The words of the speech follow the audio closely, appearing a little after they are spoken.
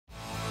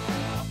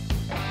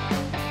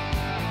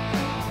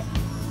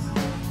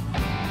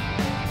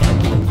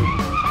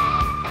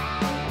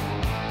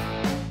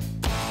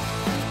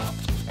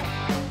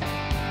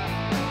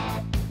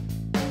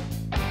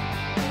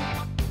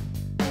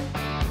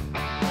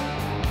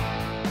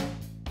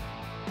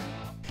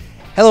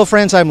Hello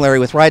friends, I'm Larry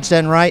with Rides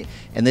Done Right,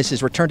 and this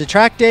is Return to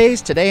Track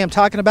Days. Today I'm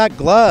talking about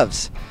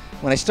gloves.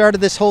 When I started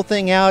this whole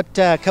thing out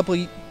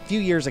few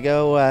years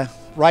ago,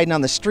 riding on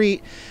the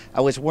street,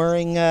 I was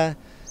wearing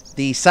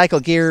the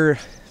Cycle Gear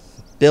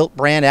built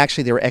brand.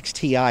 Actually, they were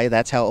XTI,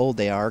 that's how old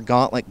they are,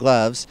 gauntlet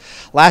gloves.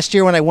 Last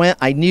year when I went,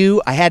 I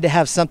knew I had to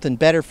have something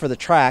better for the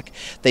track.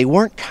 They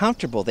weren't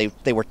comfortable.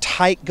 They were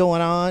tight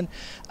going on.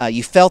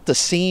 You felt the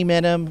seam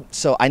in them,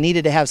 so I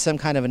needed to have some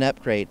kind of an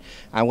upgrade.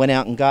 I went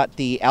out and got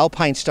the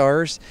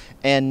Alpinestars,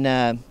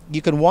 and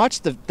you can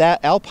watch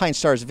that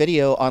Alpinestars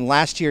video on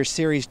last year's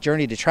series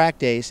Journey to Track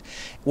Days,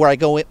 where I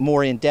go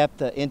more in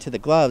depth into the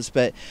gloves,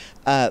 but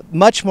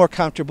much more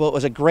comfortable. It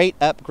was a great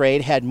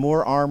upgrade, had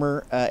more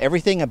armor,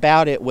 everything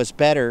about it was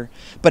better,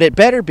 but it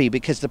better be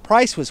because the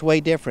price was way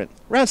different.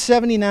 Around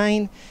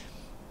 $79,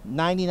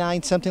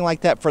 $99, something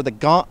like that for the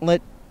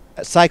gauntlet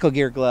Cycle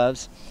Gear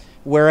gloves.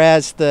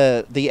 Whereas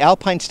the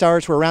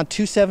Alpinestars were around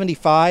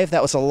 $275.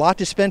 That was a lot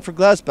to spend for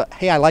gloves, but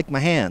hey, I like my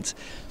hands.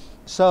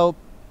 So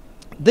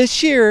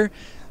this year,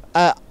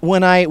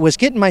 when I was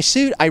getting my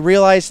suit, I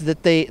realized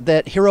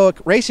that Heroic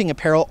Racing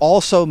Apparel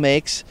also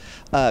makes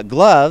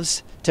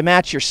gloves to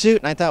match your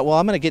suit, and I thought, well,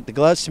 I'm going to get the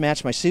gloves to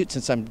match my suit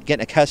since I'm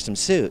getting a custom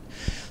suit.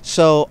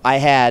 So I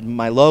had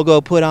my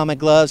logo put on my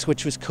gloves,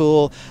 which was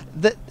cool.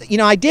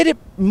 I did it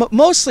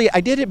mostly.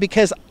 I did it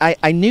because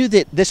I knew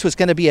that this was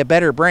going to be a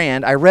better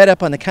brand. I read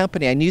up on the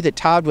company. I knew that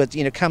Todd was,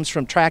 comes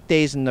from track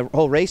days and the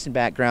whole racing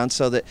background,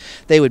 so that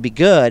they would be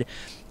good.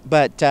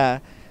 But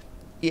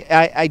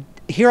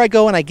here I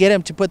go and I get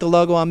them to put the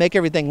logo on, make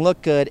everything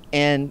look good,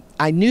 and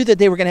I knew that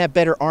they were going to have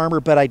better armor,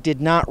 but I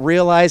did not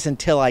realize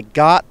until I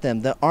got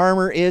them. The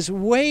armor is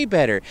way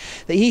better.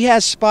 He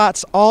has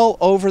spots all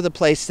over the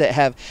place that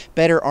have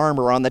better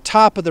armor, on the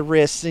top of the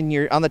wrists,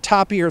 and on the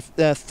top of your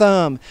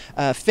thumb,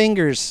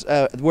 fingers,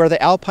 where the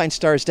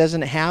Alpinestars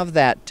doesn't have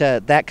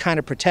that kind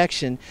of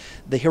protection.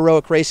 The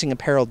Heroic Racing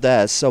Apparel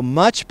does. So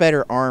much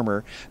better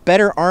armor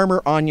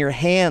on your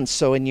hands.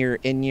 So in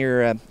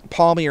your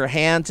palm of your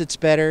hands, it's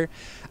better.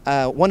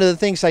 One of the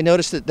things I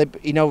noticed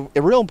that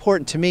real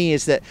important to me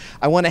is that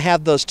I want to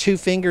have those two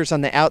fingers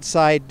on the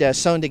outside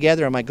sewn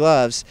together on my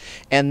gloves,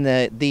 and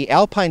the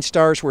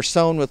Alpinestars were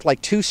sewn with like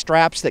two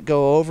straps that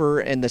go over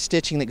and the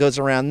stitching that goes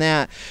around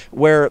that,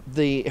 where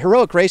the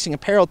Heroic Racing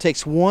Apparel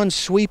takes one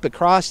sweep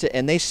across it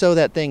and they sew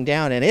that thing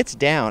down, and it's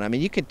down. I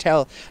mean, you can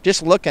tell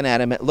just looking at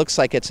them, it looks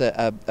like it's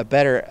a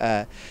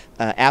better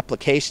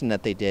application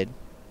that they did.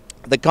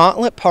 The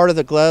gauntlet part of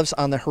the gloves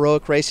on the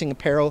Heroic Racing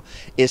Apparel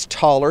is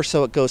taller,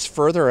 so it goes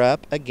further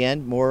up.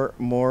 Again, more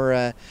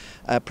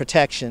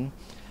protection.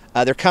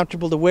 They're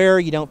comfortable to wear.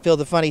 You don't feel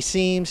the funny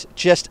seams.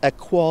 Just a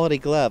quality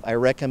glove. I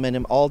recommend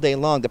them all day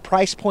long. The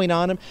price point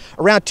on them,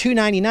 around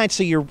 $2.99.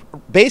 So you're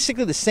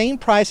basically the same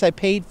price I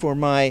paid for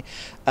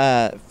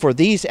for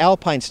these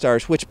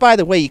Alpinestars, which, by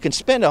the way, you can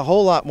spend a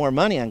whole lot more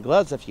money on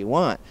gloves if you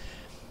want.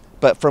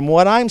 But from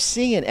what I'm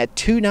seeing at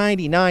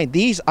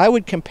 $2.99, I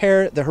would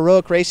compare the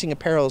Heroic Racing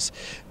Apparel's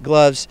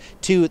gloves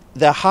to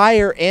the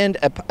higher end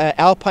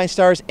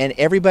Alpinestars and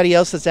everybody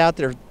else that's out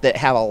there that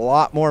have a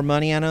lot more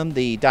money on them,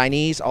 the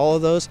Dainese, all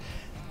of those.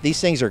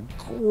 These things are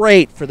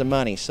great for the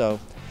money. So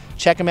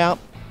check them out.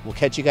 We'll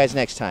catch you guys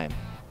next time.